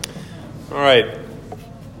All right,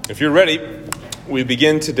 if you're ready, we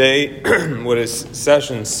begin today what is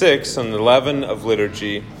session 6 on the Leaven of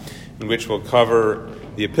Liturgy, in which we'll cover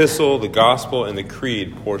the Epistle, the Gospel, and the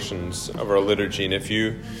Creed portions of our liturgy. And if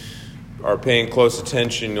you are paying close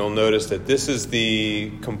attention, you'll notice that this is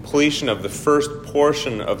the completion of the first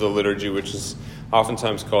portion of the liturgy, which is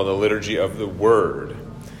oftentimes called the Liturgy of the Word.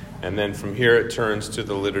 And then from here it turns to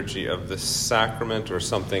the Liturgy of the Sacrament, or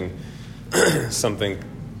something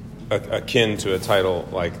akin to a title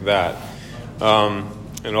like that.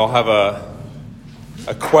 And I'll have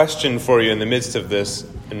a question for you in the midst of this,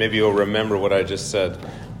 and maybe you'll remember what I just said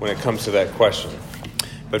when it comes to that question.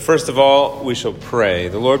 But first of all, we shall pray.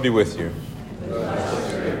 The Lord be with you.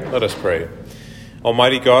 Let us pray.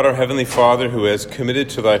 Almighty God, our Heavenly Father, who has committed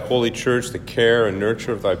to thy holy church the care and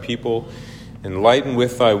nurture of thy people, enlighten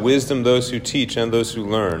with thy wisdom those who teach and those who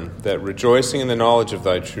learn, that rejoicing in the knowledge of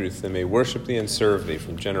thy truth, they may worship thee and serve thee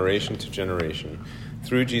from generation to generation.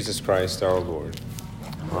 Through Jesus Christ our Lord.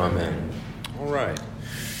 Amen. All right.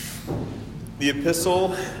 The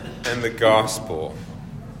Epistle and the Gospel.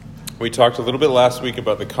 We talked a little bit last week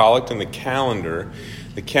about the collect and the calendar.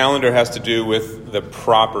 The calendar has to do with the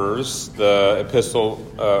propers, the epistle,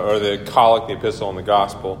 or the collect, the epistle, and the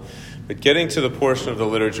gospel. But getting to the portion of the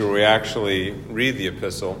liturgy where we actually read the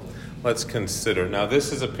epistle, let's consider. Now,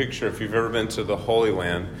 this is a picture, if you've ever been to the Holy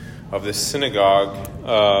Land, of the synagogue,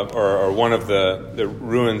 or one of the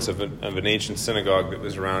ruins of an ancient synagogue that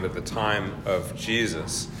was around at the time of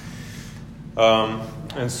Jesus.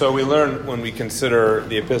 And so we learn when we consider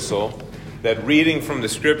the epistle that reading from the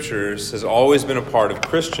scriptures has always been a part of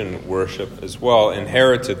Christian worship as well,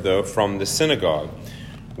 inherited, though, from the synagogue,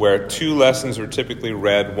 where two lessons were typically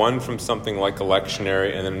read, one from something like a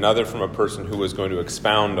lectionary and then another from a person who was going to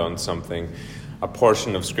expound on something, a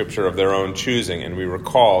portion of scripture of their own choosing. And we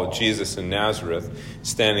recall Jesus in Nazareth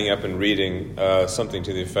standing up and reading something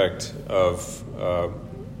to the effect of,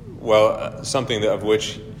 something of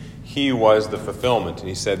which he was the fulfillment. And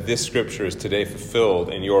he said, "This scripture is today fulfilled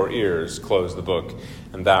in your ears, close the book."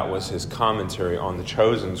 And that was his commentary on the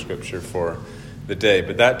chosen scripture for the day.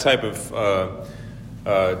 But that type of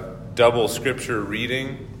double scripture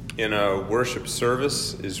reading in a worship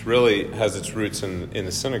service has its roots in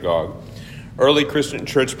the synagogue. Early Christian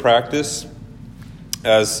church practice,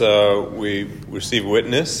 as we receive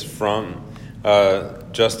witness from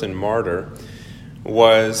Justin Martyr,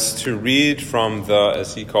 was to read from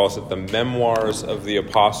as he calls it, the memoirs of the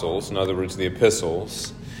apostles, in other words, the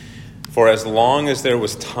epistles, for as long as there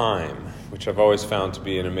was time, which I've always found to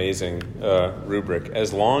be an amazing rubric.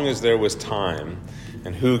 As long as there was time,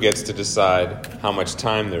 and who gets to decide how much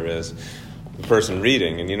time there is? The person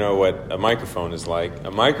reading. And you know what a microphone is like. A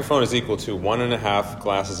microphone is equal to 1.5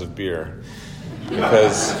 glasses of beer,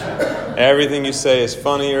 because everything you say is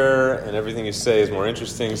funnier and everything you say is more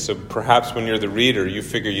interesting. So perhaps when you're the reader, you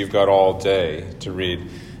figure you've got all day to read.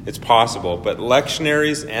 It's possible. But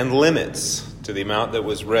lectionaries and limits to the amount that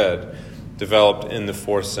was read developed in the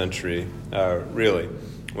 4th century, really,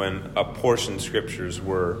 when apportioned scriptures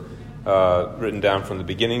were written down from the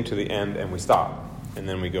beginning to the end, and we stop. And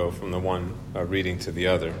then we go from the one reading to the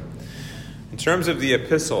other. In terms of the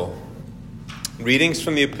epistle, readings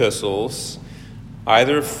from the epistles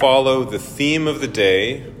either follow the theme of the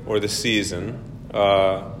day or the season,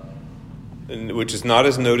 which is not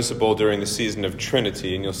as noticeable during the season of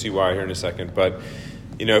Trinity, and you'll see why here in a second. But,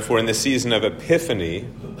 if we're in the season of Epiphany,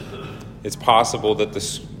 it's possible that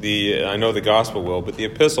I know the gospel will, but the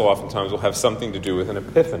epistle oftentimes will have something to do with an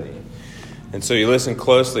epiphany. And so you listen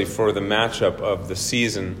closely for the matchup of the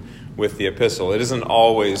season with the epistle. It isn't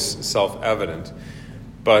always self-evident.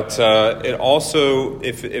 But it also,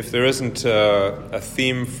 if there isn't a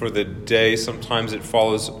theme for the day, sometimes it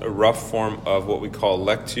follows a rough form of what we call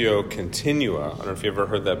lectio continua. I don't know if you've ever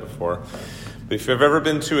heard that before. But if you've ever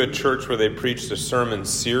been to a church where they preached a sermon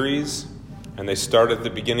series, and they start at the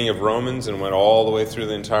beginning of Romans and went all the way through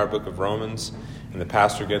the entire book of Romans, and the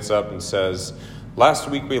pastor gets up and says, "Last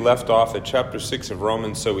week we left off at chapter 6 of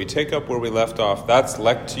Romans, so we take up where we left off." That's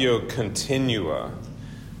lectio continua.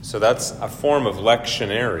 So that's a form of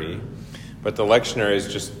lectionary, but the lectionary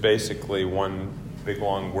is just basically one big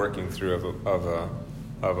long working through of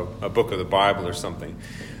a book of the Bible or something.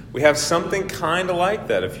 We have something kind of like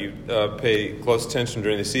that if you pay close attention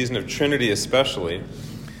during the season of Trinity especially.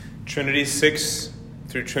 Trinity 6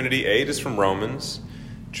 through Trinity 8 is from Romans.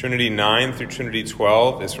 Trinity 9 through Trinity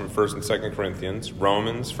 12 is from 1st and 2nd Corinthians.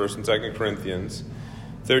 Romans, 1st and 2nd Corinthians.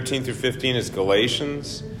 13 through 15 is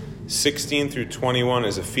Galatians. 16 through 21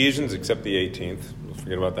 is Ephesians, except the 18th. We'll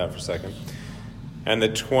forget about that for a second. And the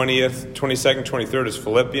 20th, 22nd, 23rd is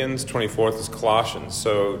Philippians, 24th is Colossians.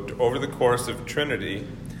 So over the course of Trinity,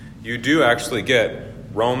 you do actually get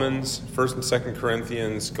Romans, 1st and 2nd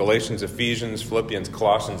Corinthians, Galatians, Ephesians, Philippians,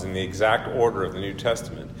 Colossians in the exact order of the New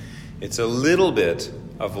Testament. It's a little bit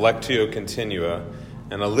of Lectio Continua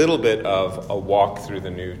and a little bit of a walk through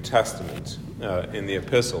the New Testament in the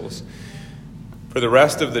epistles. For the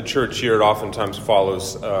rest of the church year, it oftentimes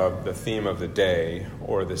follows the theme of the day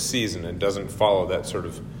or the season. It doesn't follow that sort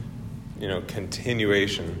of,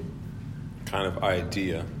 continuation kind of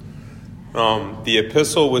idea. The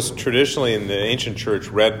epistle was traditionally in the ancient church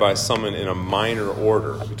read by someone in a minor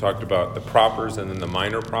order. We talked about the propers and then the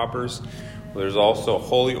minor propers. There's also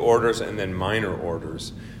holy orders and then minor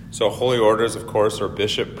orders. So holy orders, of course, are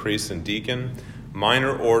bishop, priest, and deacon.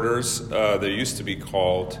 Minor orders, they used to be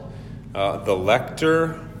called the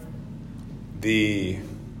lector, the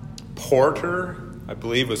porter, I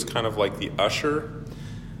believe was kind of like the usher.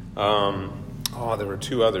 There were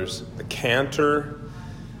two others. The cantor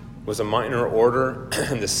was a minor order,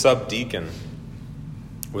 and the subdeacon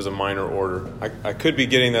was a minor order. I could be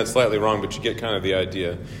getting that slightly wrong, but you get kind of the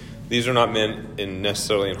idea. These are not men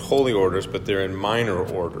necessarily in holy orders, but they're in minor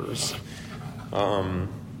orders. And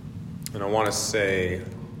I want to say,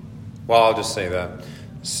 I'll just say that.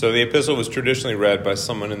 So the epistle was traditionally read by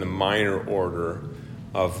someone in the minor order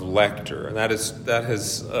of lector. And that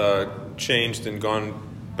has changed and gone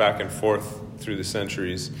back and forth through the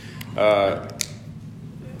centuries. There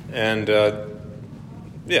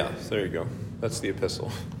you go. That's the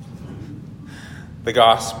epistle. The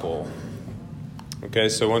gospel. Okay,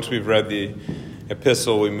 so once we've read the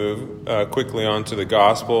epistle, we move quickly on to the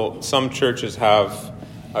gospel. Some churches have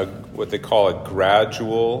what they call a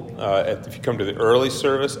gradual. If you come to the early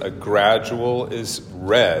service, a gradual is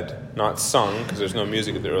read, not sung, because there's no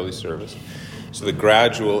music at the early service. So the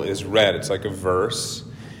gradual is read. It's like a verse.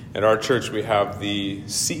 At our church, we have the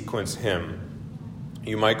sequence hymn.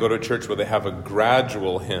 You might go to a church where they have a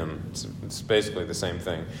gradual hymn. It's basically the same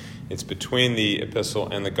thing. It's between the epistle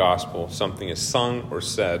and the gospel. Something is sung or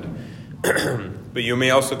said. But you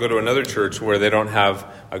may also go to another church where they don't have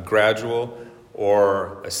a gradual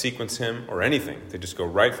or a sequence hymn or anything. They just go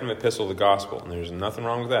right from the epistle to the gospel, and there's nothing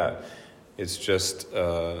wrong with that. It's just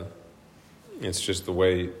the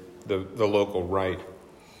way the local rite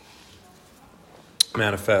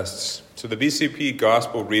manifests. So the BCP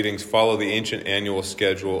gospel readings follow the ancient annual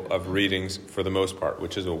schedule of readings for the most part,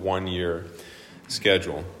 which is a 1-year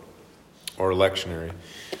schedule or lectionary.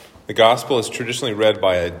 The gospel is traditionally read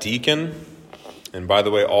by a deacon. And by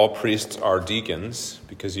the way, all priests are deacons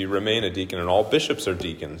because you remain a deacon, and all bishops are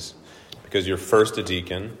deacons because you're first a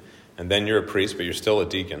deacon, and then you're a priest, but you're still a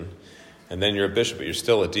deacon, and then you're a bishop, but you're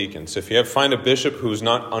still a deacon. So if you find a bishop who's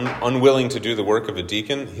not unwilling to do the work of a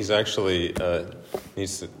deacon, he's actually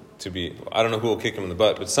needs to be, I don't know who will kick him in the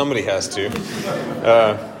butt, but somebody has to,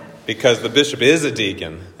 because the bishop is a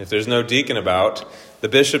deacon. If there's no deacon about, the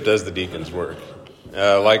bishop does the deacon's work.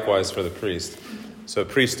 Likewise for the priest. So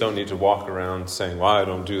priests don't need to walk around saying, well, I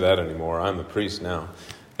don't do that anymore. I'm a priest now.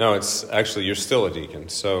 No, it's actually, you're still a deacon.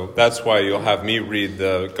 So that's why you'll have me read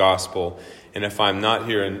the gospel. And if I'm not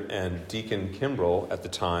here and Deacon Kimbrell at the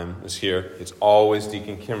time is here, it's always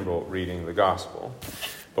Deacon Kimbrell reading the gospel.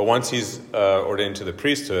 But once he's ordained to the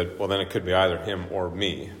priesthood, well, then it could be either him or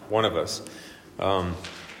me, one of us.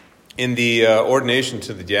 In the ordination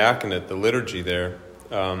to the diaconate, the liturgy there,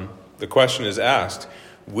 the question is asked,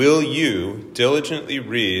 will you diligently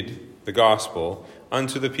read the gospel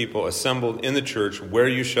unto the people assembled in the church where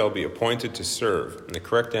you shall be appointed to serve? And the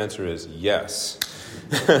correct answer is yes.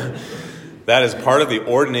 That is part of the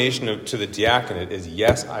ordination to the diaconate is,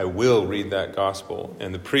 yes, I will read that gospel.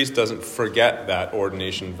 And the priest doesn't forget that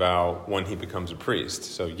ordination vow when he becomes a priest.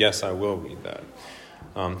 So yes, I will read that.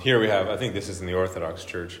 Here we have, I think this is in the Orthodox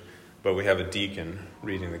Church, but we have a deacon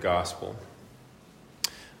reading the gospel.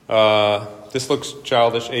 This looks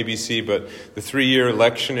childish, ABC, but the 3-year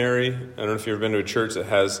lectionary, I don't know if you've ever been to a church that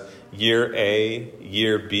has year A,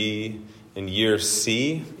 year B, and year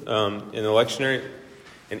C in the lectionary.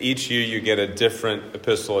 And each year you get a different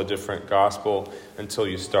epistle, a different gospel until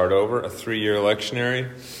you start over, a 3-year lectionary.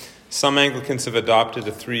 Some Anglicans have adopted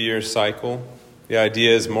a 3-year cycle. The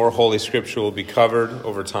idea is more Holy Scripture will be covered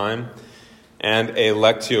over time, and a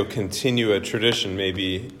Lectio Continua tradition may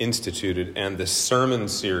be instituted, and the sermon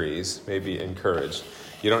series may be encouraged.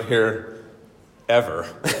 You don't hear ever,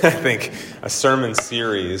 I think, a sermon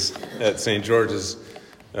series at St. George's,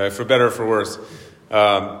 for better or for worse.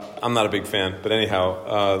 I'm not a big fan, but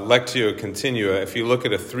anyhow, Lectio Continua, if you look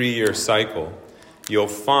at a 3-year cycle, you'll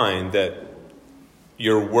find that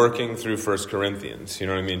you're working through 1 Corinthians, you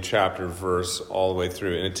know what I mean, chapter, verse, all the way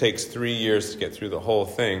through. And it takes 3 years to get through the whole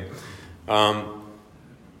thing.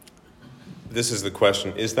 This is the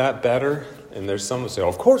question, is that better? And there's some who say,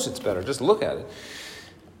 of course it's better, just look at it.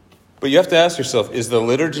 But you have to ask yourself, is the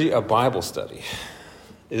liturgy a Bible study?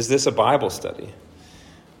 Is this a Bible study?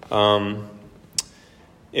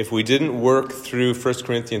 If we didn't work through 1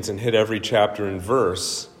 Corinthians and hit every chapter and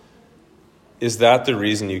verse, is that the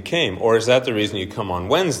reason you came? Or is that the reason you come on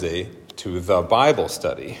Wednesday to the Bible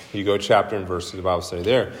study? You go chapter and verse to the Bible study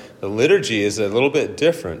there. The liturgy is a little bit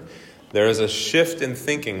different. There is a shift in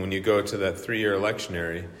thinking when you go to that 3-year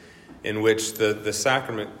lectionary in which the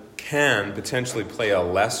sacrament can potentially play a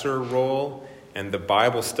lesser role, and the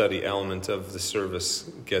Bible study element of the service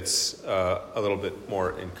gets a little bit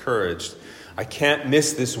more encouraged. I can't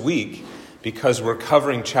miss this week because we're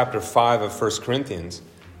covering chapter 5 of 1 Corinthians.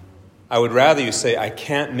 I would rather you say, I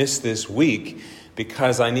can't miss this week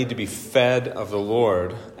because I need to be fed of the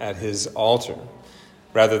Lord at his altar,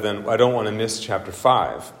 rather than, I don't want to miss chapter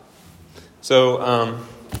 5. So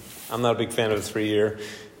I'm not a big fan of the 3-year.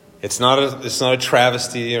 It's not a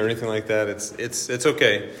travesty or anything like that. It's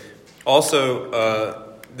okay.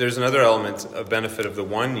 Also, there's another element, a benefit of the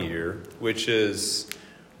 1 year, which is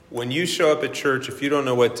when you show up at church, if you don't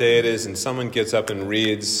know what day it is, and someone gets up and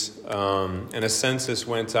reads, and a census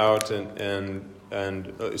went out, and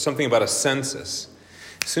something about a census.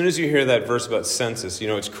 As soon as you hear that verse about census, you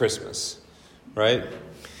know it's Christmas, right?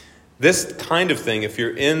 This kind of thing, if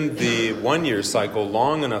you're in the 1 year cycle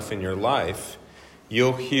long enough in your life,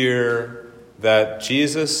 you'll hear that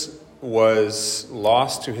Jesus was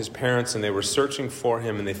lost to his parents and they were searching for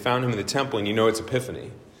him and they found him in the temple, and you know it's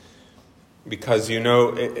Epiphany. Because you know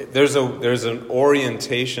there's an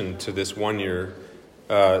orientation to this 1 year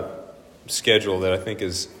schedule that I think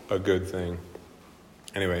is a good thing.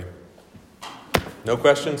 Anyway, no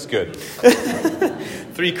questions? Good.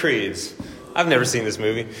 3 creeds. I've never seen this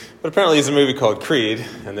movie, but apparently it's a movie called Creed,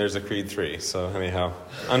 and there's a Creed 3. So anyhow,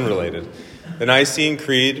 unrelated. The Nicene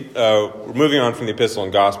Creed, we're moving on from the Epistle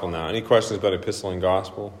and Gospel now. Any questions about Epistle and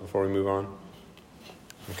Gospel before we move on?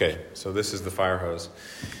 Okay, so this is the fire hose.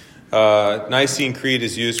 Nicene Creed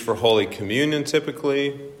is used for Holy Communion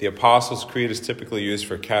typically. The Apostles' Creed is typically used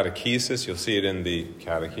for catechesis. You'll see it in the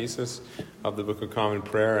catechesis of the Book of Common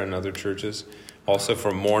Prayer and other churches. Also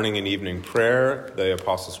for morning and evening prayer, the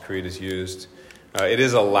Apostles' Creed is used. It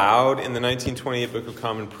is allowed in the 1928 Book of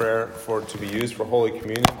Common Prayer for it to be used for Holy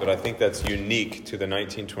Communion, but I think that's unique to the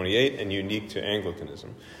 1928 and unique to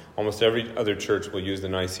Anglicanism. Almost every other church will use the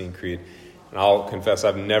Nicene Creed. And I'll confess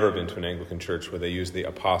I've never been to an Anglican church where they use the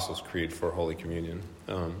Apostles' Creed for Holy Communion.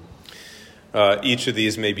 Each of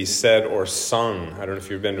these may be said or sung. I don't know if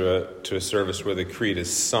you've been to a service where the creed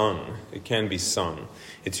is sung. It can be sung.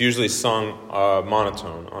 It's usually sung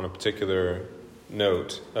monotone on a particular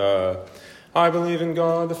note. I believe in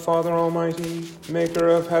God, the Father Almighty, maker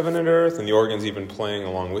of heaven and earth. And the organ's even playing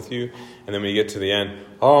along with you. And then when you get to the end,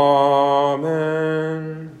 Amen.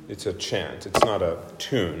 It's a chant. It's not a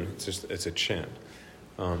tune. It's a chant.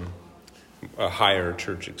 A higher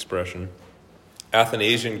church expression.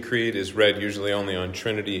 Athanasian Creed is read usually only on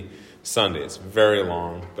Trinity Sunday. It's very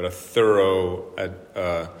long, but a thorough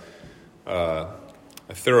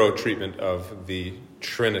treatment of the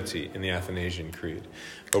Trinity in the Athanasian Creed.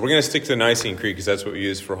 But we're going to stick to the Nicene Creed because that's what we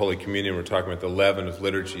use for Holy Communion. We're talking about the leaven of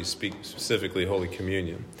liturgy, specifically Holy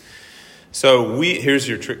Communion. So here's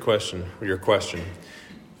your trick question, or your question.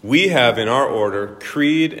 We have in our order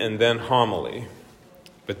creed and then homily.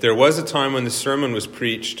 But there was a time when the sermon was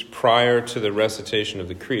preached prior to the recitation of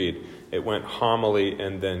the creed. It went homily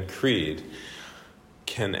and then creed.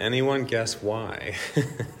 Can anyone guess why?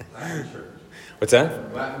 Latin church. What's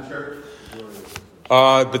that? Latin church.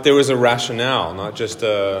 But there was a rationale, not just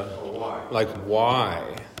Why? like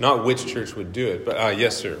why. Not which church would do it, but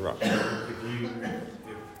yes, sir. Rob. If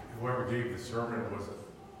whoever gave the sermon was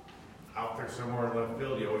out there somewhere in left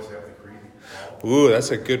field, you always have the creed. Ooh,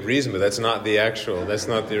 that's a good reason, but that's not the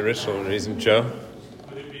original reason, Joe.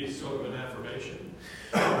 Would it be sort of an affirmation?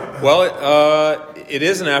 Well, it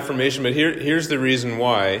is an affirmation, but here's the reason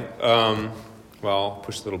why. Well, I'll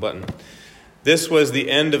push the little button. This was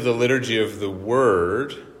the end of the liturgy of the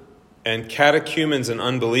Word, and catechumens and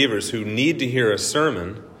unbelievers who need to hear a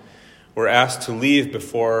sermon were asked to leave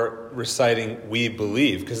before reciting "We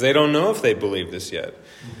Believe," because they don't know if they believe this yet.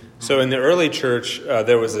 So in the early church,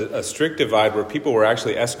 there was a strict divide where people were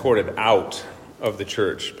actually escorted out of the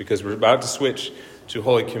church because we're about to switch to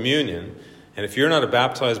Holy Communion. And if you're not a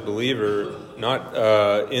baptized believer,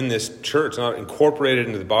 not in this church, not incorporated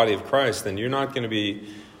into the body of Christ, then you're not going to be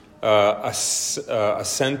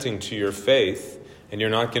assenting to your faith, and you're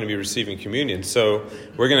not going to be receiving communion. So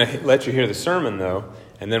we're going to let you hear the sermon, though,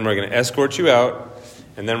 and then we're going to escort you out,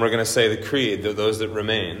 and then we're going to say the creed, those that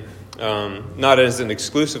remain. Not as an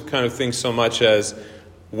exclusive kind of thing so much as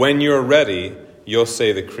when you're ready, you'll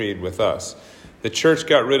say the creed with us. The church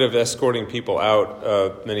got rid of escorting people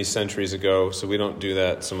out many centuries ago, so we don't do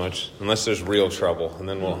that so much, unless there's real trouble, and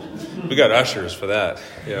then we got ushers for that.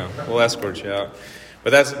 Yeah, we'll escort you out.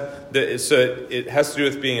 But so it has to do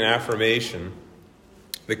with being an affirmation.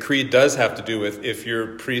 The creed does have to do with if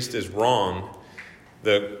your priest is wrong,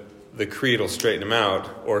 the creed will straighten him out,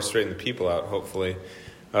 or straighten the people out, hopefully.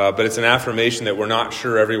 But it's an affirmation that we're not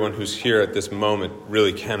sure everyone who's here at this moment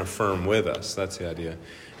really can affirm with us. That's the idea.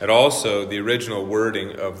 And also, the original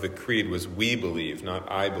wording of the creed was "we believe,"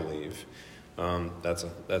 not "I believe."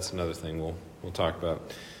 That's another thing we'll talk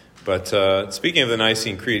about. But speaking of the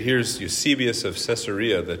Nicene Creed, here's Eusebius of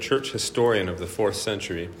Caesarea, the church historian of the 4th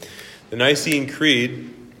century. The Nicene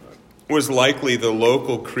Creed was likely the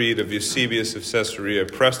local creed of Eusebius of Caesarea,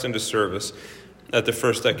 pressed into service at the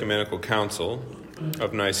First Ecumenical Council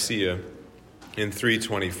of Nicaea in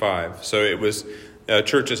 325. So it was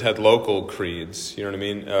churches had local creeds. You know what I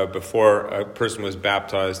mean? Before a person was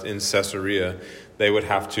baptized in Caesarea, they would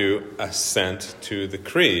have to assent to the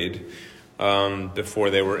creed before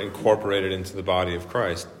they were incorporated into the body of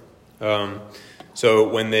Christ. So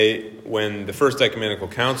when the First Ecumenical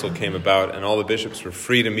Council came about and all the bishops were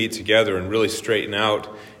free to meet together and really straighten out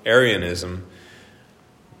Arianism,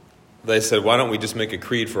 they said, why don't we just make a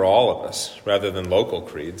creed for all of us rather than local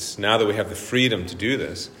creeds, now that we have the freedom to do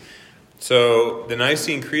this? So the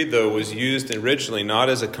Nicene Creed, though, was used originally not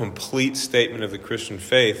as a complete statement of the Christian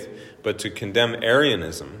faith, but to condemn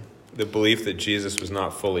Arianism, the belief that Jesus was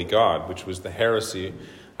not fully God, which was the heresy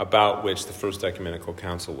about which the First Ecumenical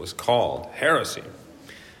Council was called. Heresy.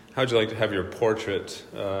 How'd you like to have your portrait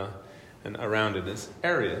and around it is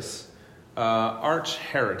Arius, arch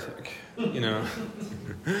heretic,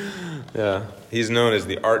 Yeah, he's known as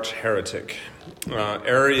the arch heretic.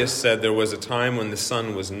 Arius said there was a time when the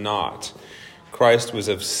Son was not. Christ was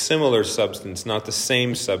of similar substance, not the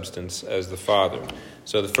same substance as the Father.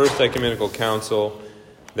 So the First Ecumenical Council,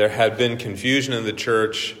 there had been confusion in the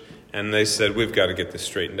church, and they said, we've got to get this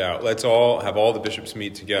straightened out. Let's all have all the bishops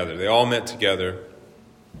meet together. They all met together,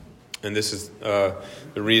 and this is the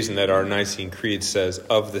reason that our Nicene Creed says,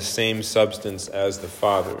 of the same substance as the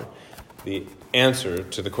Father. The answer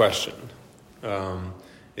to the question,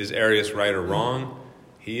 is Arius right or wrong?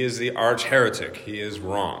 He is the arch heretic. He is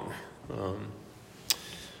wrong.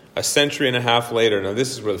 A century and a half later, now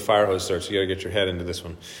this is where the fire hose starts, you got to get your head into this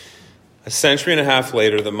one. A century and a half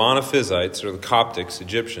later, the Monophysites, or the Coptics,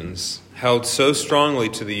 Egyptians, held so strongly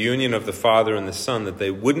to the union of the Father and the Son that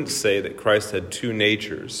they wouldn't say that Christ had two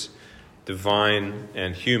natures, divine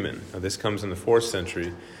and human. Now this comes in the 4th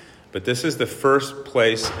century, but this is the first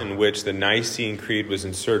place in which the Nicene Creed was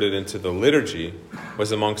inserted into the liturgy,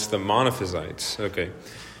 was amongst the Monophysites.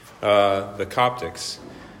 The Coptics.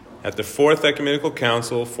 At the 4th Ecumenical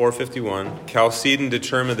Council, 451, Chalcedon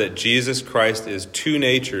determined that Jesus Christ is two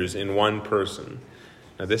natures in one person.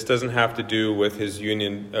 Now, this doesn't have to do with his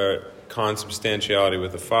union, consubstantiality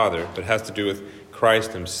with the Father, but has to do with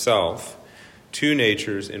Christ himself. Two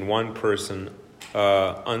natures in one person,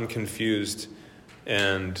 unconfused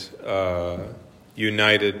and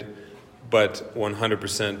united, but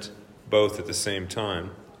 100% both at the same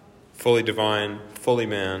time. Fully divine, fully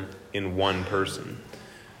man in one person.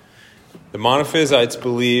 The Monophysites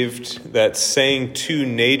believed that saying two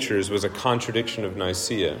natures was a contradiction of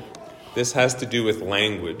Nicaea. This has to do with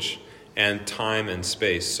language and time and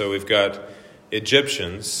space. So we've got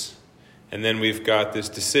Egyptians, and then we've got this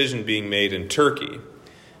decision being made in Turkey.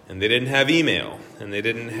 And they didn't have email, and they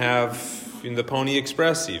didn't have the Pony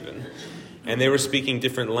Express even. And they were speaking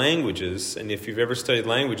different languages. And if you've ever studied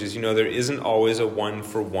languages, you know there isn't always a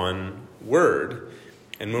one-for-one word.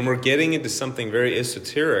 And when we're getting into something very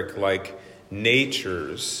esoteric like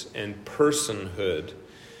natures and personhood,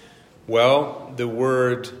 well, the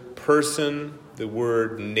word person, the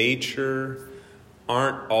word nature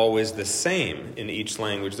aren't always the same in each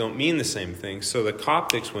language, don't mean the same thing. So the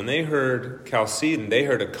Coptics, when they heard Chalcedon, they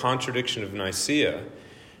heard a contradiction of Nicaea,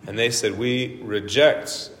 and they said, we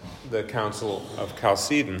reject the Council of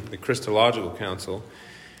Chalcedon, the Christological Council.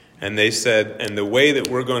 And they said, and the way that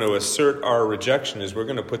we're going to assert our rejection is we're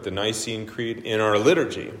going to put the Nicene Creed in our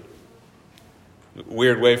liturgy.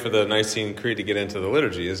 Weird way for the Nicene Creed to get into the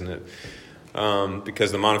liturgy, isn't it?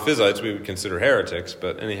 Because the Monophysites we would consider heretics,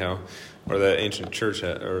 but anyhow, or the ancient church,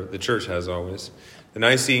 or the church has always. The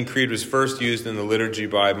Nicene Creed was first used in the liturgy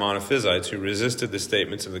by Monophysites who resisted the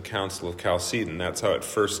statements of the Council of Chalcedon. That's how it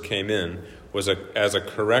first came in, was as a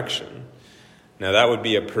correction. Now that would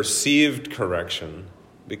be a perceived correction,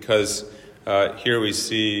 because here we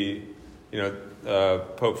see,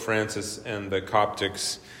 Pope Francis and the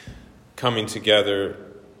Coptics coming together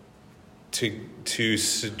to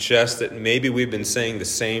suggest that maybe we've been saying the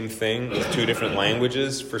same thing with two different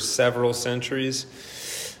languages for several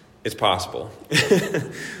centuries. It's possible.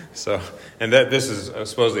 This is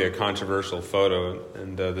supposedly a controversial photo,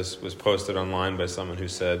 and this was posted online by someone who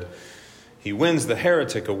said he wins the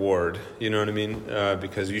heretic award. You know what I mean?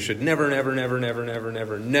 Because you should never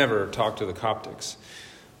talk to the Coptics.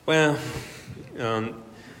 Well,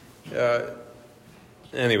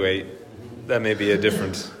 anyway, that may be a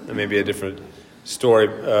different story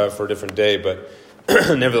for a different day. But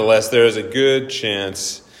nevertheless, there is a good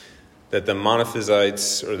chance that the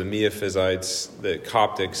Monophysites or the Miaphysites, the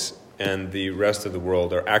Coptics, and the rest of the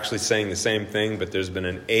world are actually saying the same thing, but there's been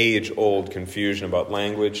an age-old confusion about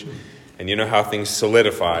language. And you know how things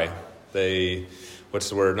solidify. What's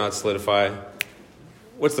the word? Not solidify.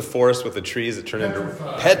 What's the forest with the trees that turn into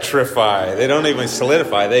petrify? They don't even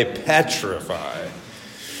solidify, they petrify.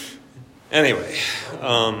 Anyway,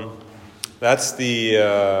 that's the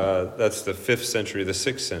 5th century, the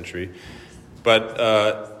 6th century. But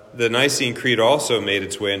the Nicene Creed also made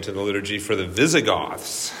its way into the liturgy for the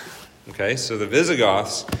Visigoths. Okay, so the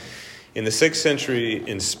Visigoths, in the 6th century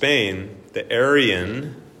in Spain, the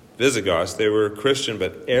Arian Visigoths, they were Christian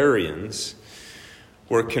but Arians,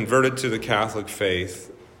 were converted to the Catholic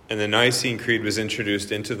faith, and the Nicene Creed was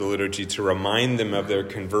introduced into the liturgy to remind them of their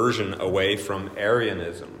conversion away from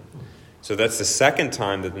Arianism. So that's the second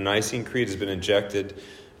time that the Nicene Creed has been injected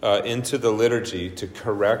into the liturgy to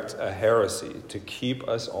correct a heresy, to keep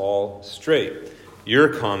us all straight. Your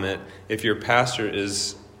comment, if your pastor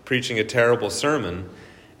is preaching a terrible sermon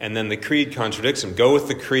and then the creed contradicts him, go with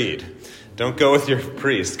the creed. Don't go with your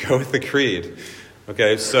priest, go with the creed.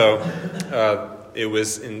 Okay, so it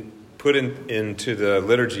was put into the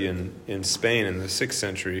liturgy in Spain in the 6th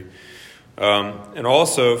century. And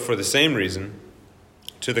also, for the same reason,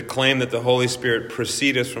 to the claim that the Holy Spirit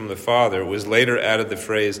proceedeth from the Father was later added the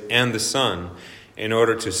phrase, and the Son, in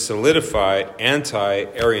order to solidify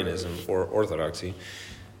anti-Arianism, or orthodoxy.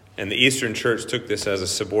 And the Eastern Church took this as a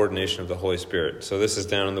subordination of the Holy Spirit. So this is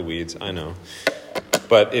down in the weeds, I know.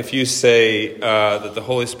 But if you say that the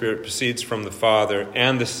Holy Spirit proceeds from the Father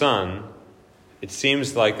and the Son, it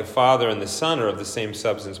seems like the Father and the Son are of the same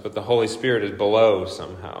substance, but the Holy Spirit is below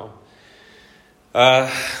somehow.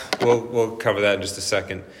 We'll cover that in just a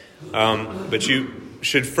second. But you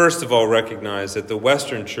should first of all recognize that the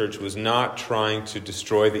Western Church was not trying to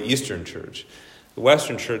destroy the Eastern Church. The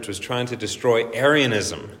Western Church was trying to destroy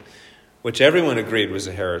Arianism, which everyone agreed was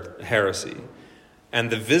a heresy. And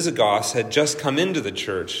the Visigoths had just come into the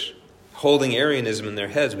church holding Arianism in their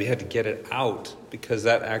heads. We had to get it out, because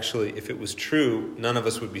that actually, if it was true, none of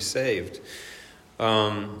us would be saved.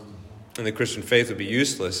 And the Christian faith would be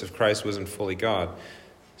useless if Christ wasn't fully God.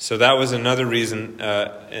 So that was another reason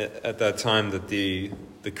at that time that the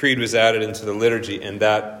creed was added into the liturgy, and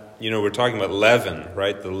that, we're talking about leaven,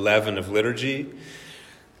 right? The leaven of liturgy.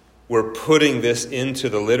 We're putting this into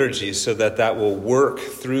the liturgy so that will work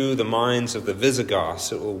through the minds of the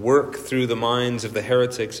Visigoths. It will work through the minds of the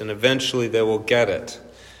heretics, and eventually they will get it.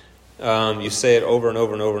 You say it over and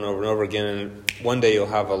over and over and over and over again, and one day you'll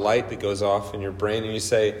have a light that goes off in your brain, and you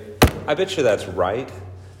say, I bet you that's right.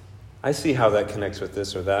 I see how that connects with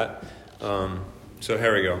this or that. So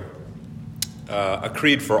here we go. A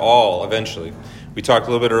creed for all, eventually. We talked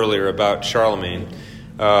a little bit earlier about Charlemagne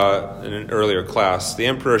in an earlier class. The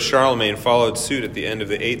Emperor Charlemagne followed suit at the end of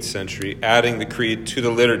the 8th century, adding the creed to the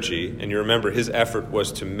liturgy. And you remember his effort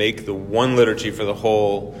was to make the one liturgy for the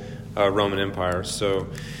whole Roman Empire. So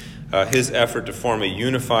his effort to form a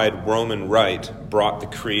unified Roman rite brought the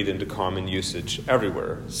creed into common usage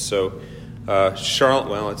everywhere. So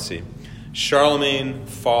Charlemagne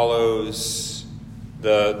follows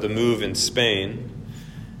the move in Spain,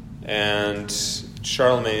 and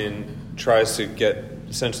Charlemagne tries to get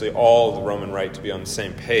essentially all the Roman rite to be on the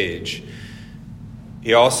same page.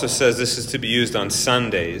 He also says this is to be used on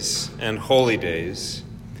Sundays and holy days.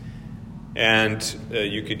 And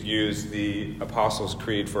you could use the Apostles'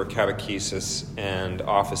 Creed for catechesis and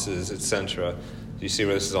offices, etc. You see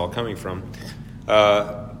where this is all coming from.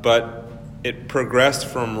 But it progressed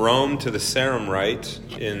from Rome to the Sarum Rite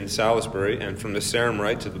in Salisbury, and from the Sarum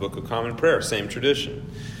Rite to the Book of Common Prayer, same tradition.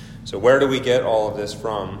 So where do we get all of this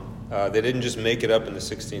from? They didn't just make it up in the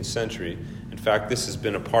 16th century. In fact, this has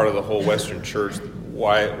been a part of the whole Western Church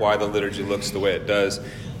why the liturgy looks the way it does.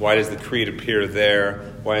 Why does the creed appear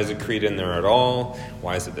there? Why is the creed in there at all?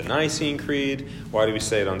 Why is it the Nicene Creed? Why do we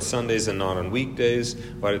say it on Sundays and not on weekdays?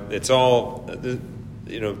 It's all,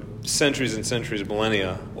 centuries and centuries,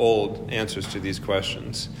 millennia old answers to these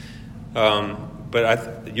questions.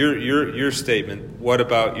 But your statement, what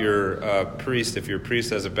about your priest? If your priest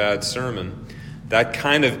has a bad sermon, that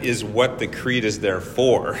kind of is what the creed is there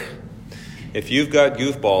for. If you've got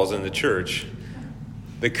goofballs in the church,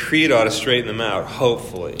 the creed ought to straighten them out,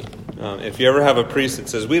 hopefully. If you ever have a priest that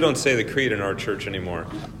says, we don't say the creed in our church anymore,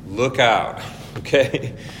 look out,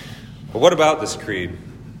 okay? But what about this creed?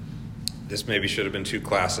 This maybe should have been 2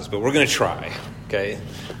 classes, but we're going to try, okay?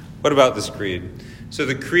 What about this creed? So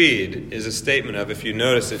the creed is a statement of, if you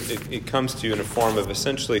notice, it comes to you in a form of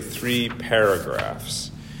essentially 3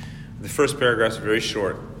 paragraphs. The first paragraph is very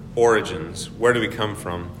short. Origins. Where do we come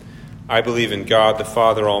from? I believe in God, the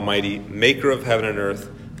Father Almighty, maker of heaven and earth,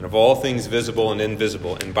 and of all things visible and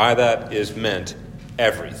invisible. And by that is meant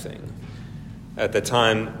everything. At the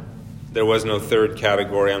time, there was no third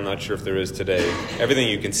category. I'm not sure if there is today. Everything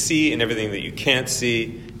you can see and everything that you can't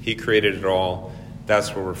see, he created it all.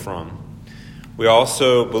 That's where we're from. We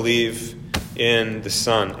also believe in the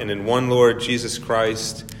Son and in one Lord Jesus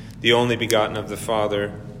Christ, the only begotten of the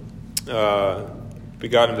Father,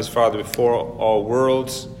 begotten of his Father before all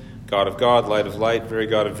worlds, God of God, light of light, very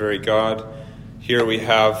God of very God. Here we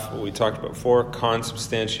have what we talked about before,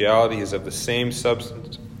 consubstantiality. He is of the same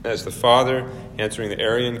substance as the Father, answering the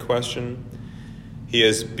Arian question. He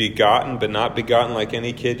is begotten, but not begotten like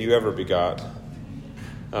any kid you ever begot.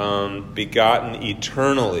 Begotten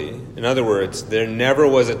eternally. In other words, there never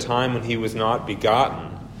was a time when he was not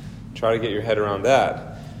begotten. Try to get your head around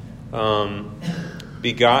that.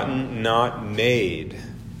 Begotten, not made,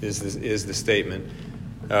 is the statement.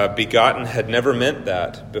 Begotten had never meant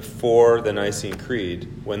that before the Nicene Creed,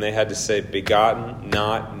 when they had to say begotten,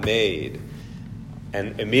 not made.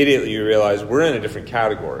 And immediately you realize we're in a different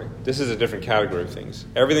category. This is a different category of things.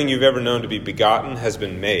 Everything you've ever known to be begotten has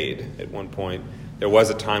been made at one point. There was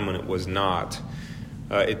a time when it was not.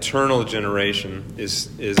 Eternal generation is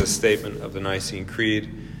a statement of the Nicene Creed.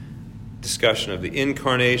 Discussion of the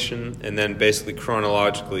incarnation, and then basically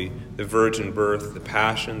chronologically the virgin birth, the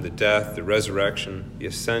passion, the death, the resurrection, the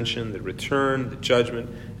ascension, the return, the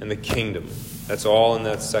judgment, and the kingdom. That's all in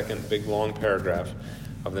that second big long paragraph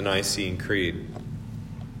of the Nicene Creed.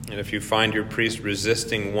 And if you find your priest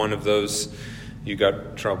resisting one of those, you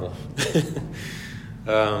got trouble.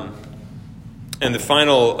 And the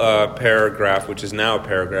final paragraph, which is now a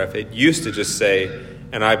paragraph, it used to just say,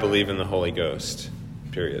 and I believe in the Holy Ghost,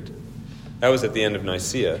 period. That was at the end of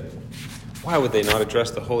Nicaea. Why would they not address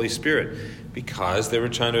the Holy Spirit? Because they were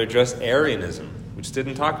trying to address Arianism, which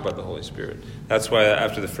didn't talk about the Holy Spirit. That's why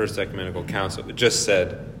after the First Ecumenical Council, it just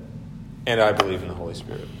said, and I believe in the Holy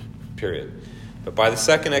Spirit, period. But by the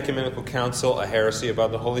Second Ecumenical Council, a heresy about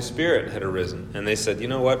the Holy Spirit had arisen. And they said, you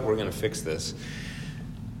know what, we're going to fix this.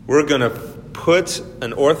 We're going to put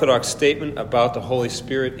an Orthodox statement about the Holy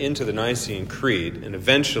Spirit into the Nicene Creed, and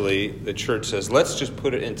eventually the Church says, let's just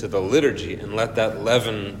put it into the liturgy and let that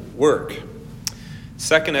leaven work.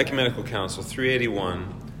 Second Ecumenical Council,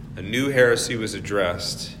 381, a new heresy was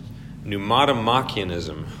addressed,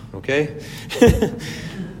 pneumatomachianism, okay?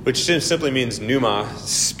 Which simply means pneuma,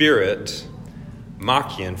 spirit,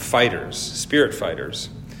 machian, fighters, spirit fighters,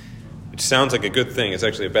 which sounds like a good thing. It's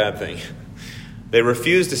actually a bad thing. They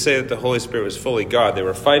refused to say that the Holy Spirit was fully God. They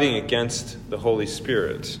were fighting against the Holy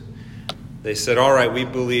Spirit. They said, all right, we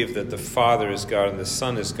believe that the Father is God and the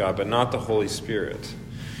Son is God, but not the Holy Spirit.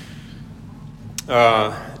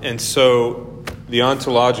 And so the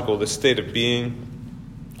ontological, the state of being,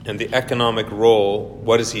 and the economic role,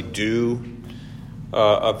 what does he do,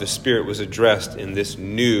 of the Spirit was addressed in this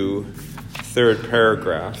new third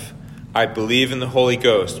paragraph. I believe in the Holy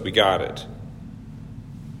Ghost. We got it.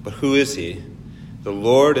 But who is he? The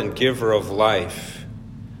Lord and giver of life,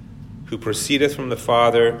 who proceedeth from the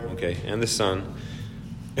Father, and the Son.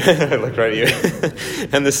 I looked right at you.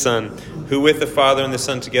 And the Son, who with the Father and the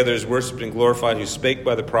Son together is worshipped and glorified, who spake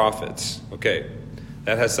by the prophets. Okay,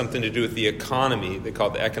 that has something to do with the economy. They call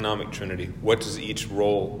it the economic trinity. What does each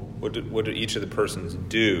role, what do each of the persons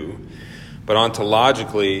do? But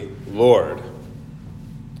ontologically, Lord.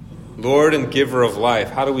 Lord and giver of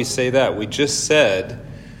life. How do we say that? We just said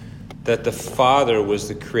that the Father was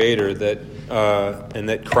the creator, and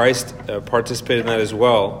that Christ participated in that as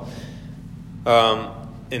well.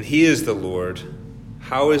 And he is the Lord.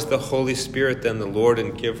 How is the Holy Spirit then the Lord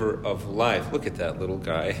and giver of life? Look at that little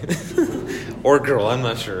guy. Or girl, I'm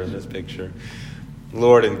not sure in this picture.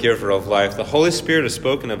 Lord and giver of life. The Holy Spirit is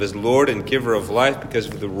spoken of as Lord and giver of life because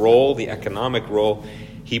of the role, the economic role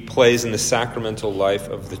he plays in the sacramental life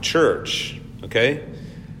of the church. Okay?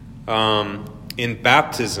 In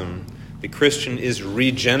baptism, the Christian is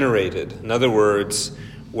regenerated. In other words,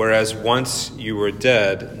 whereas once you were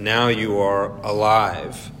dead, now you are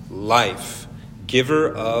alive. Life. Giver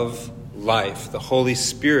of life. The Holy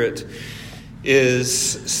Spirit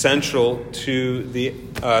is central to the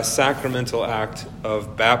sacramental act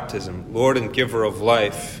of baptism. Lord and giver of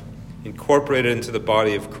life, incorporated into the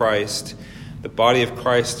body of Christ. The body of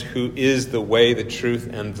Christ who is the way, the truth,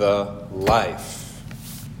 and the life.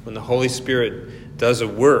 When the Holy Spirit does a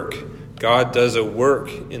work, God does a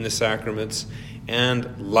work in the sacraments,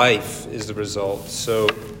 and life is the result. So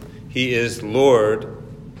he is Lord.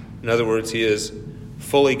 In other words, he is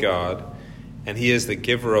fully God. And he is the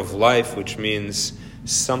giver of life, which means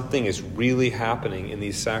something is really happening in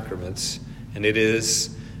these sacraments. And it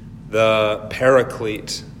is the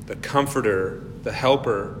paraclete, the comforter, the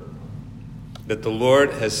helper that the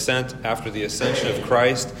Lord has sent after the ascension of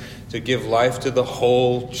Christ to give life to the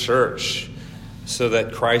whole church, so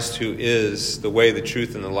that Christ, who is the way, the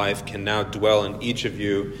truth, and the life, can now dwell in each of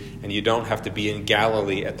you, and you don't have to be in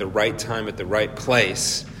Galilee at the right time, at the right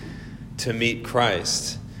place to meet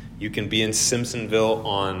Christ. You can be in Simpsonville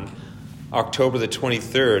on October the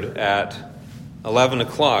 23rd at 11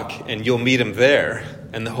 o'clock, and you'll meet him there.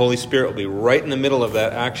 And the Holy Spirit will be right in the middle of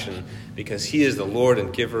that action because he is the Lord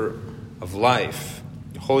and giver of life.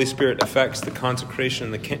 The Holy Spirit affects the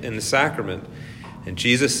consecration in the sacrament. And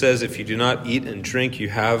Jesus says, if you do not eat and drink, you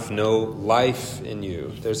have no life in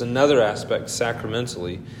you. There's another aspect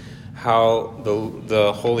sacramentally, how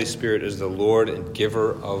the Holy Spirit is the Lord and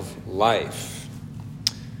giver of life.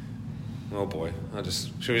 Oh boy,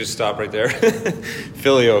 should we just stop right there?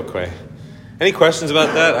 Filioque. Any questions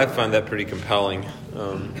about that? I find that pretty compelling.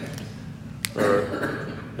 Or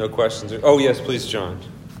no questions? Oh yes, please, John.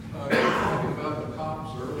 Talking about the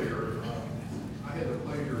Copts earlier, I had the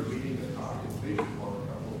pleasure of meeting a Coptic bishop on a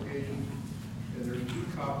couple of occasions, and there's 2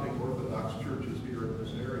 Coptic Orthodox churches here in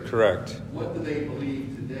this area. Correct. What do they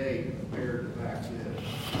believe today compared to back then?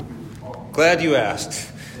 Glad you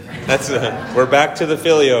asked. We're back to the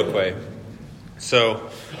Filioque. So,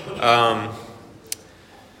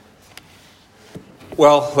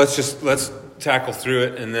 let's tackle through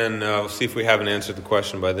it, and then we'll see if we haven't answered the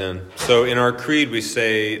question by then. So, in our creed, we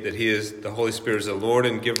say that the Holy Spirit is the Lord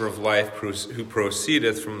and giver of life, who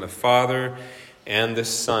proceedeth from the Father and the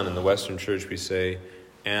Son. In the Western Church, we say,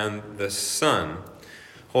 and the Son.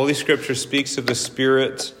 Holy Scripture speaks of the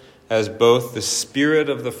Spirit as both the Spirit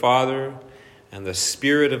of the Father and the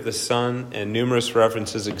Spirit of the Son, and numerous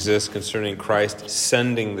references exist concerning Christ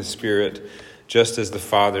sending the Spirit, just as the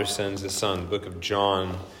Father sends the Son. The book of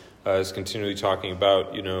John is continually talking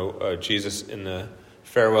about, Jesus in the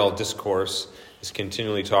farewell discourse is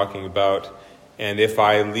continually talking about, and if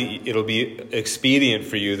I leave, it'll be expedient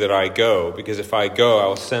for you that I go, because if I go, I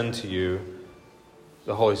will send to you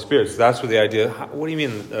the Holy Spirit. So that's what the idea. What do you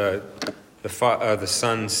mean the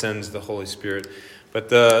Son sends the Holy Spirit? But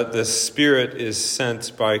the Spirit is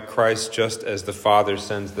sent by Christ just as the Father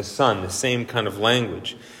sends the Son, the same kind of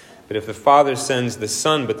language. But if the Father sends the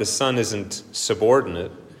Son, but the Son isn't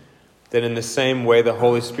subordinate, then in the same way the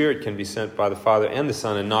Holy Spirit can be sent by the Father and the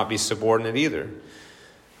Son and not be subordinate either.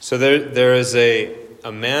 So there is a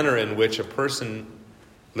manner in which a person,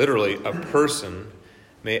 literally a person,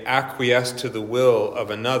 may acquiesce to the will of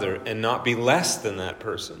another and not be less than that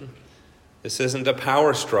person. This isn't a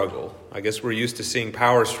power struggle. I guess we're used to seeing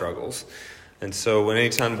power struggles. And so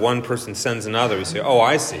anytime one person sends another, we say, oh,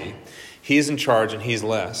 I see. He's in charge and he's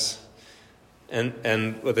less.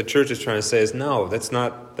 And what the church is trying to say is, no, that's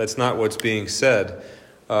not what's being said.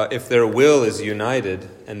 If their will is united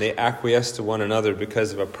and they acquiesce to one another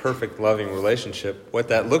because of a perfect loving relationship, what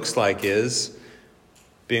that looks like is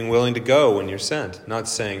being willing to go when you're sent. Not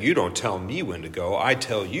saying, you don't tell me when to go, I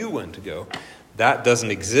tell you when to go. That doesn't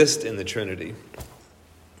exist in the Trinity.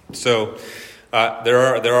 So there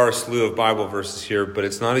are a slew of Bible verses here, but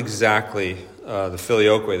it's not exactly the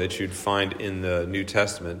Filioque that you'd find in the New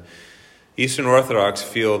Testament. Eastern Orthodox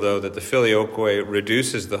feel, though, that the Filioque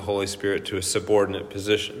reduces the Holy Spirit to a subordinate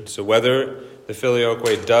position. So whether the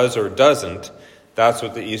Filioque does or doesn't, that's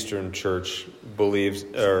what the Eastern Church believes,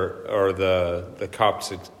 or the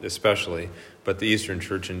Copts especially, but the Eastern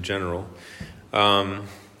Church in general. That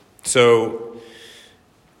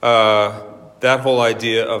whole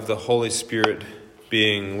idea of the Holy Spirit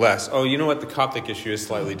being less. Oh, you know what? The Coptic issue is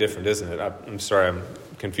slightly different, isn't it? I'm sorry, I'm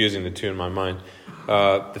confusing the two in my mind.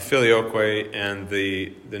 the filioque and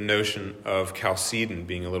the notion of Chalcedon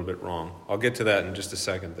being a little bit wrong. I'll get to that in just a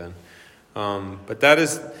second then. But that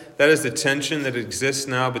is the tension that exists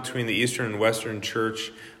now between the Eastern and Western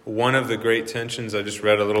Church. One of the great tensions, I just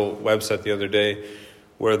read a little website the other day,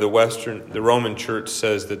 where the Roman Church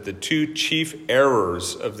says that the two chief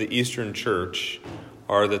errors of the Eastern Church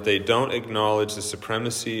are that they don't acknowledge the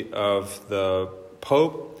supremacy of the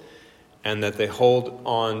Pope and that they hold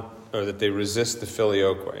on, or that they resist the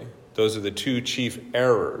filioque. Those are the two chief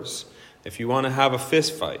errors. If you want to have a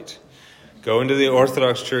fist fight, go into the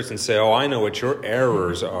Orthodox Church and say, oh, I know what your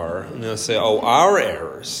errors are. And they'll say, oh, our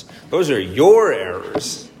errors. Those are your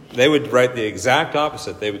errors. They would write the exact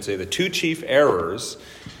opposite. They would say the two chief errors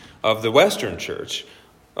of the Western Church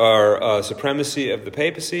are supremacy of the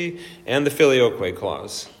papacy and the filioque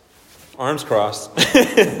clause. Arms crossed.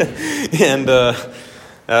 And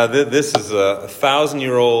this is a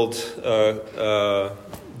 1,000-year-old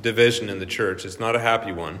division in the church. It's not a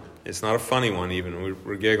happy one. It's not a funny one even.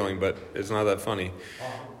 We're giggling, but it's not that funny.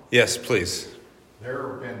 Yes, please. There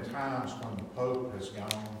have been times when the Pope has gone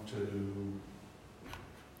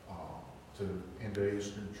into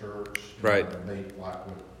Eastern Church, right, and meet like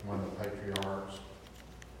with one of the patriarchs,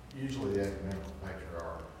 usually the ecumenical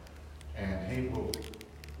patriarch, and he will,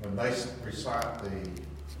 when they recite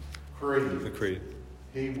the creed,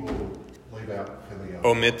 he will leave out the filioque.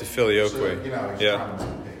 Omit the filioque. So, he's trying to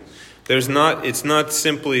make peace. It's not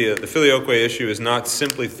simply, the filioque issue is not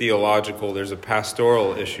simply theological. There's a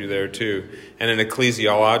pastoral issue there too, and an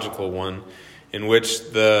ecclesiological one, in which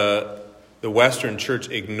the Western Church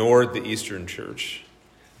ignored the Eastern Church.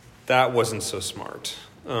 That wasn't so smart.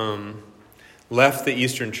 Left the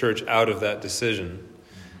Eastern Church out of that decision,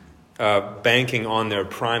 banking on their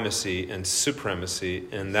primacy and supremacy,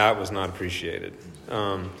 and that was not appreciated.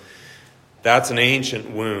 That's an ancient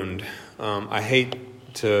wound. I hate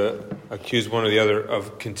to accuse one or the other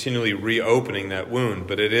of continually reopening that wound,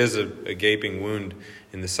 but it is a gaping wound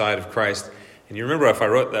in the side of Christ. And you remember, if I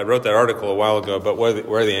wrote that article a while ago about where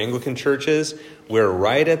the Anglican Church is? We're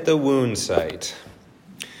right at the wound site.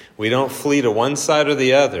 We don't flee to one side or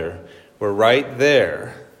the other. We're right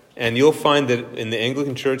there. And you'll find that in the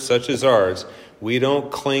Anglican Church, such as ours, we don't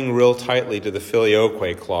cling real tightly to the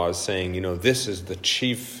filioque clause, saying, this is the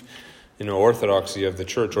chief, orthodoxy of the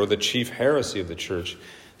church, or the chief heresy of the church.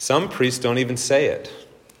 Some priests don't even say it.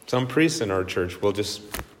 Some priests in our church will just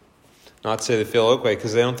not say the filioque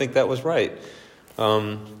because they don't think that was right.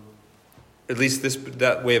 At least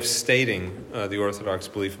that way of stating the Orthodox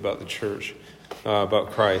belief about the church,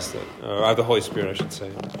 about Christ, the Holy Spirit, I should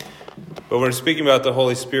say. But we're speaking about the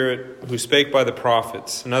Holy Spirit who spake by the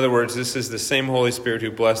prophets. In other words, this is the same Holy Spirit who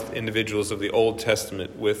blessed individuals of the Old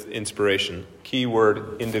Testament with inspiration. Key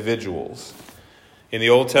word, individuals. In the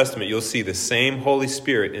Old Testament, you'll see the same Holy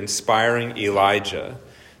Spirit inspiring Elijah.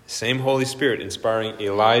 The same Holy Spirit inspiring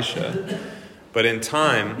Elisha. But in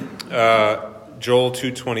time, Joel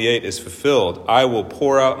 2:28 is fulfilled. I will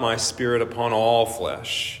pour out my Spirit upon all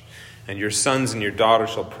flesh. And your sons and your daughters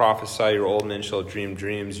shall prophesy, your old men shall dream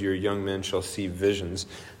dreams, your young men shall see visions.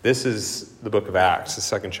 This is the book of Acts, the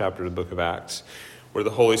second chapter of the book of Acts, where the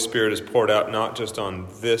Holy Spirit is poured out not just on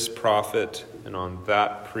this prophet and on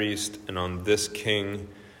that priest and on this king,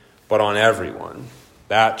 but on everyone.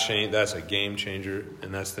 That's a game changer,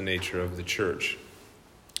 and that's the nature of the church.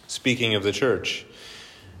 Speaking of the church,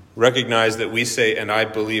 recognize that we say, and I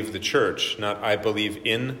believe the church, not I believe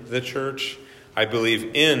in the church. I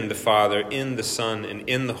believe in the Father, in the Son, and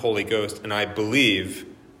in the Holy Ghost, and I believe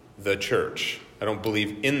the church. I don't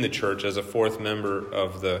believe in the church as a fourth member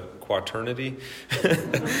of the quaternity.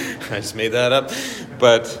 I just made that up.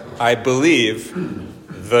 But I believe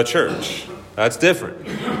the church. That's different.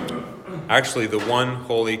 Actually, the one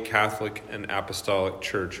holy Catholic and apostolic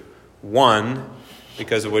church. One,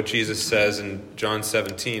 because of what Jesus says in John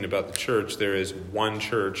 17 about the church, there is one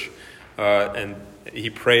church, and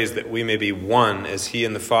he prays that we may be one as he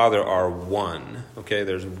and the Father are one. Okay,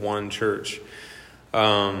 there's one church.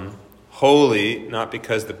 Holy, not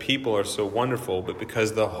because the people are so wonderful, but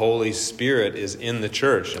because the Holy Spirit is in the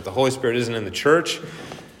church. If the Holy Spirit isn't in the church,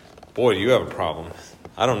 boy, you have a problem.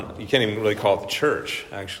 You can't even really call it the church,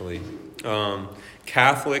 actually.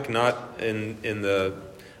 Catholic, not in the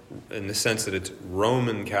sense that it's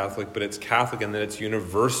Roman Catholic, but it's Catholic in that it's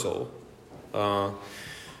universal.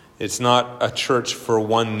 It's not a church for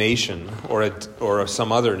one nation or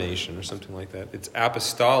some other nation or something like that. It's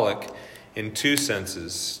apostolic in two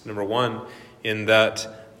senses. Number one, in that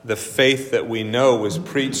the faith that we know was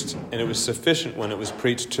preached, and it was sufficient when it was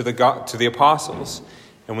preached to the apostles.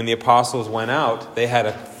 And when the apostles went out, they had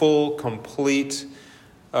a full, complete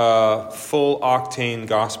full octane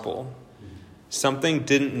gospel. Something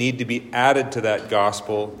didn't need to be added to that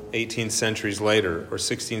gospel 18 centuries later or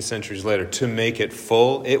 16 centuries later to make it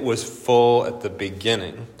full. It was full at the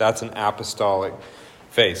beginning. That's an apostolic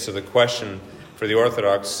faith. So the question for the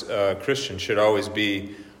Orthodox Christian should always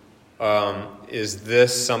be, is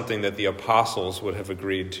this something that the apostles would have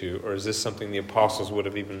agreed to? Or is this something the apostles would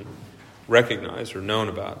have even recognized or known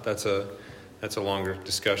about? That's a longer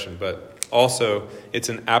discussion. But also, it's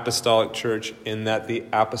an apostolic church in that the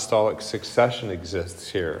apostolic succession exists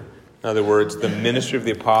here. In other words, the ministry of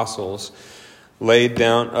the apostles laid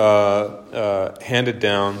down, handed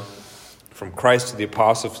down from Christ to the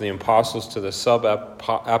apostles, from the apostles to the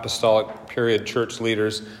sub-apostolic period church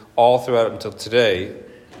leaders, all throughout until today,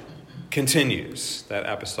 continues that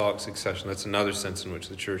apostolic succession. That's another sense in which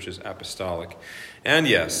the church is apostolic. And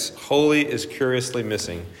yes, holy is curiously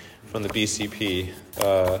missing from the BCP,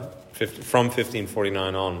 from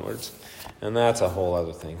 1549 onwards. And that's a whole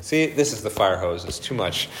other thing. See, this is the fire hose. It's too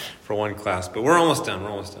much for one class, but we're almost done.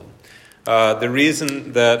 The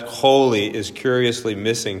reason that holy is curiously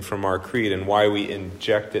missing from our creed and why we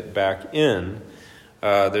inject it back in,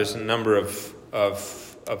 there's a number of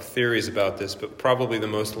theories about this, but probably the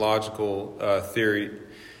most logical theory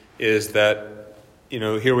is that,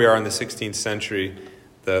 here we are in the 16th century.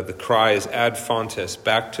 The cry is ad fontes,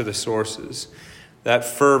 back to the sources. That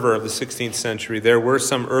fervor of the 16th century, there were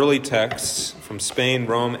some early texts from Spain,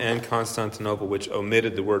 Rome, and Constantinople which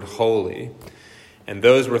omitted the word holy. And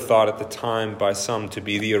those were thought at the time by some to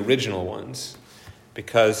be the original ones.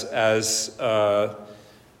 Because as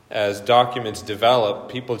documents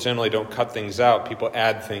develop, people generally don't cut things out, people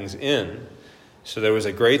add things in. So there was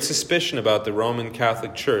a great suspicion about the Roman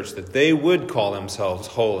Catholic Church that they would call themselves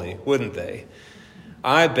holy, wouldn't they?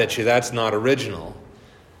 I bet you that's not original.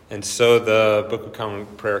 And so the Book of Common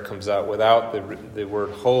Prayer comes out without the word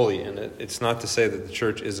holy in it. It's not to say that the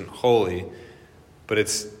church isn't holy, but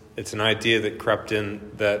it's an idea that crept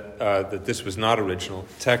in that this was not original.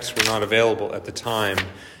 Texts were not available at the time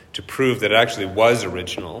to prove that it actually was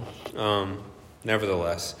original.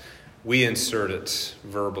 Nevertheless, we insert it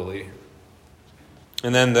verbally.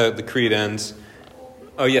 And then the creed ends.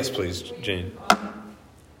 Oh, yes, please, Jane.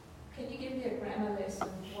 Can you give me a grammar lesson?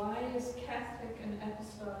 Why is Catholic and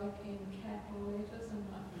Apostolic in capital letters and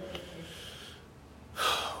not lowercase?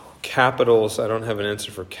 Capitals, I don't have an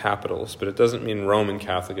answer for capitals, but it doesn't mean Roman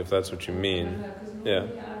Catholic if that's what you mean. No, because Yeah.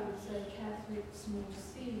 normally I would say Catholic, small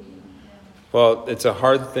c. Well, it's a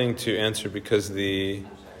hard thing to answer because no,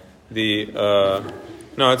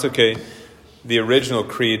 it's okay. The original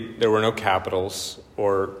creed, there were no capitals,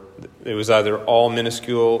 or it was either all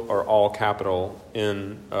minuscule or all capital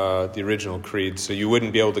in the original creed. So you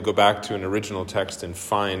wouldn't be able to go back to an original text and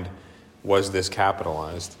find, was this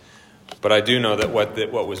capitalized? But I do know that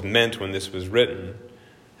what was meant when this was written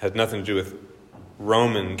had nothing to do with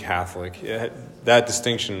Roman Catholic. That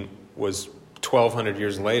distinction was 1,200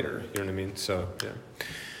 years later. You know what I mean? So, yeah.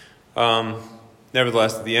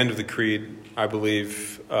 Nevertheless, at the end of the creed, I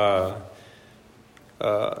believe I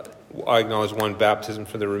acknowledge one baptism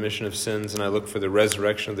for the remission of sins, and I look for the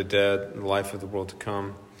resurrection of the dead and the life of the world to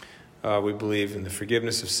come. We believe in the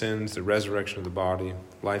forgiveness of sins, the resurrection of the body,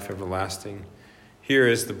 life everlasting. Here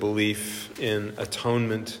is the belief in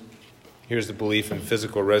atonement. Here's the belief in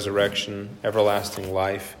physical resurrection, everlasting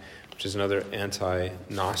life, which is another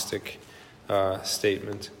anti-Gnostic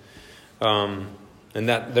statement. And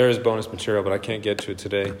that there is bonus material, but I can't get to it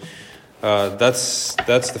today. That's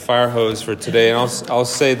the fire hose for today. And I'll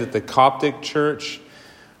say that the Coptic Church,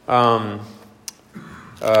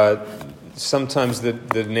 sometimes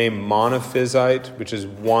the name monophysite, which is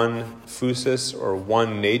one physis or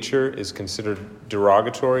one nature, is considered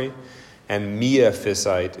derogatory, and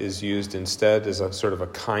miaphysite is used instead as a sort of a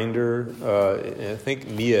kinder. I think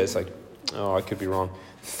mia is like, I could be wrong,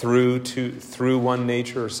 through one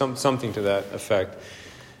nature or something to that effect.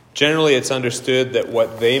 Generally, it's understood that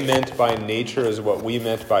what they meant by nature is what we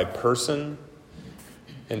meant by person.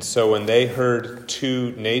 And so when they heard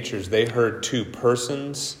two natures, they heard two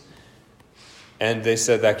persons, and they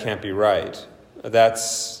said that can't be right.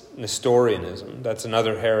 That's Nestorianism. That's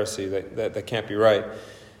another heresy that can't be right.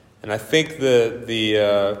 And I think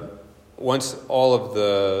once all of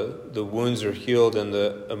the wounds are healed and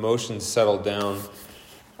the emotions settle down,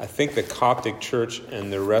 I think the Coptic Church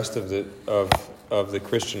and the rest of the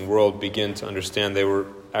Christian world begin to understand they were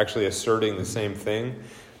actually asserting the same thing.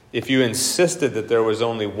 If you insisted that there was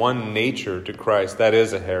only one nature to Christ, that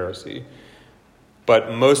is a heresy.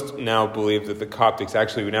 But most now believe that the Coptics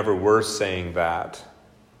actually never were saying that.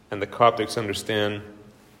 And the Coptics understand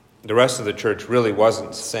the rest of the church really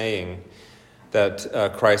wasn't saying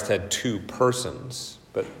that Christ had two persons.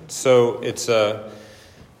 But so it's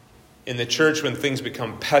in the church, when things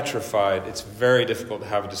become petrified, it's very difficult to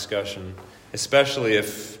have a discussion, especially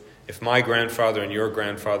if my grandfather and your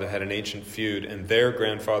grandfather had an ancient feud and their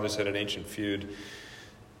grandfathers had an ancient feud.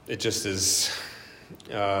 It just is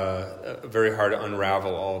very hard to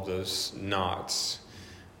unravel all of those knots.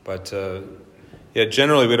 But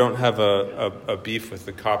generally we don't have a beef with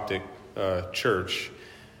the Coptic church,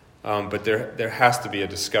 but there has to be a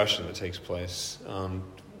discussion that takes place.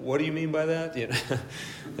 What do you mean by that?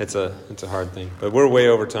 It's a hard thing. But we're way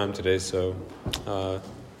over time today, so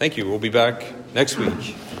thank you. We'll be back next week.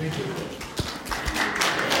 Thank you.